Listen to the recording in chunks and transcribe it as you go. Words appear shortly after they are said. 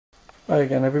Hi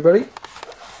again everybody.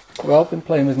 Well, I've been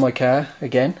playing with my car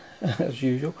again as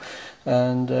usual,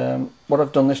 and what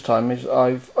I've done this time is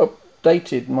I've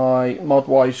updated my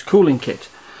Modwise Cooling Kit.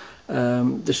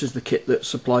 This is the kit that's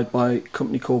supplied by a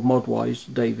company called Modwise.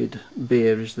 David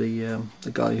Beer is the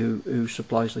guy who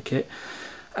supplies the kit,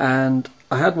 and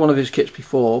I had one of his kits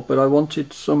before, but I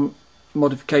wanted some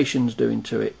modifications doing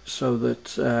to it so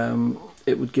that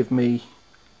it would give me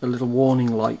a little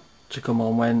warning light to come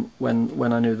on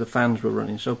when I knew the fans were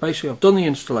running. So basically I've done the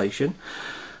installation.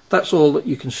 That's all that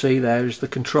you can see there is the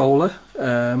controller.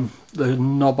 The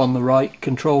knob on the right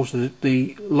controls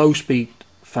the low speed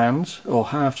fans or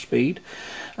half speed,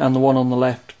 and the one on the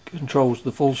left controls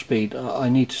the full speed. I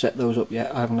need to set those up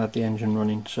yet. I haven't had the engine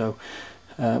running, so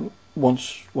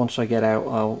once I get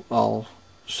out I'll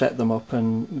set them up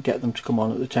and get them to come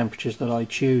on at the temperatures that I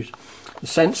choose. The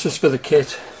sensors for the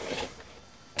kit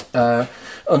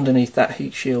underneath that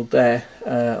heat shield there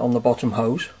on the bottom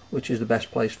hose, which is the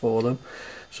best place for them,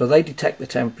 so they detect the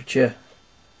temperature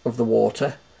of the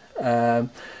water.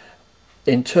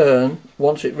 In turn,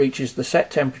 once it reaches the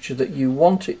set temperature that you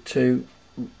want it to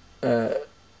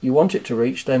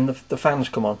reach, then the fans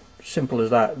come on. Simple as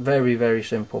that. Very, very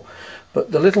simple.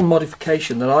 But the little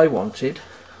modification that I wanted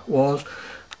was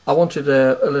I wanted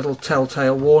a little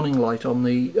telltale warning light on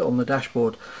the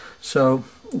dashboard. So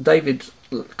David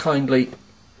kindly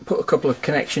put a couple of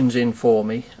connections in for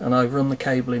me, and I've run the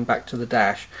cabling back to the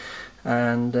dash,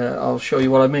 and I'll show you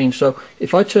what I mean. So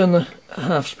if I turn the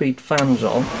half speed fans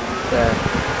on there,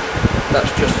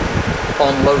 that's just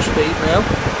on low speed now.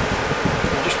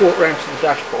 I'll just walk round to the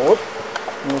dashboard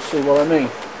and we'll see what I mean.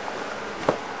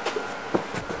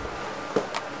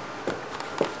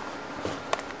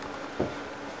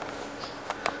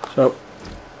 So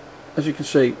as you can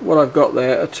see, what I've got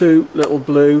there are two little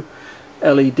blue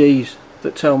LEDs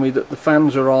that tell me that the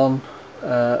fans are on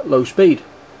low speed.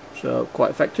 So quite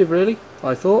effective, really.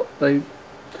 I thought they're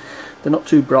not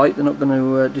too bright. They're not going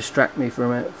to distract me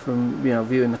from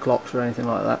viewing the clocks or anything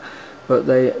like that. But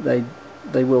they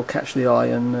will catch the eye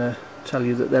and tell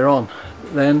you that they're on.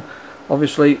 Then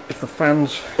obviously if the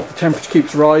temperature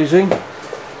keeps rising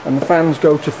and the fans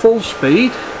go to full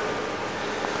speed,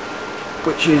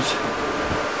 which is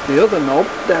the other knob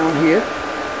down here,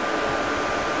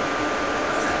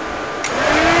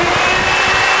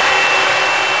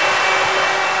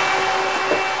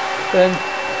 then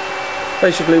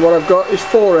basically what I've got is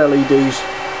 4 LEDs.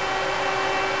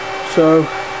 So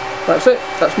that's it.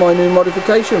 That's my new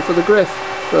modification for the Griff.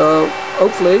 So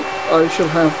hopefully I shall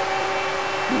have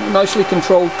nicely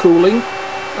controlled cooling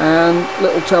and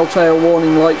little telltale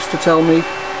warning lights to tell me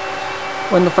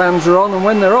when the fans are on and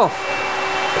when they're off.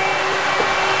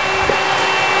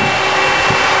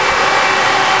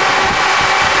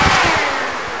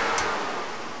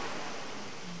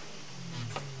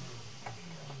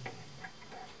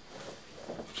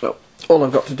 So all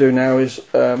I've got to do now is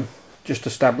just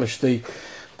establish the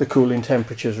cooling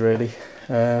temperatures, really,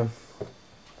 and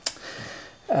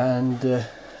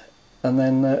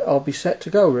then I'll be set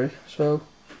to go, really. So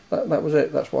that was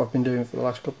it. That's what I've been doing for the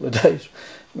last couple of days,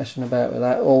 messing about with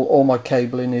that. All my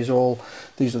cabling is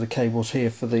these are the cables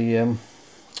here for the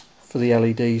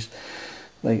LEDs.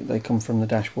 They come from the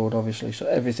dashboard, obviously. So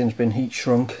everything's been heat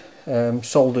shrunk,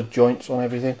 soldered joints on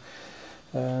everything,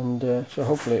 and so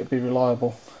hopefully it'll be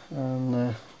reliable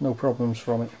and no problems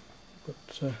from it.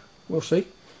 But we'll see.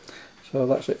 So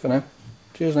that's it for now.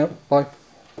 Cheers now. Bye.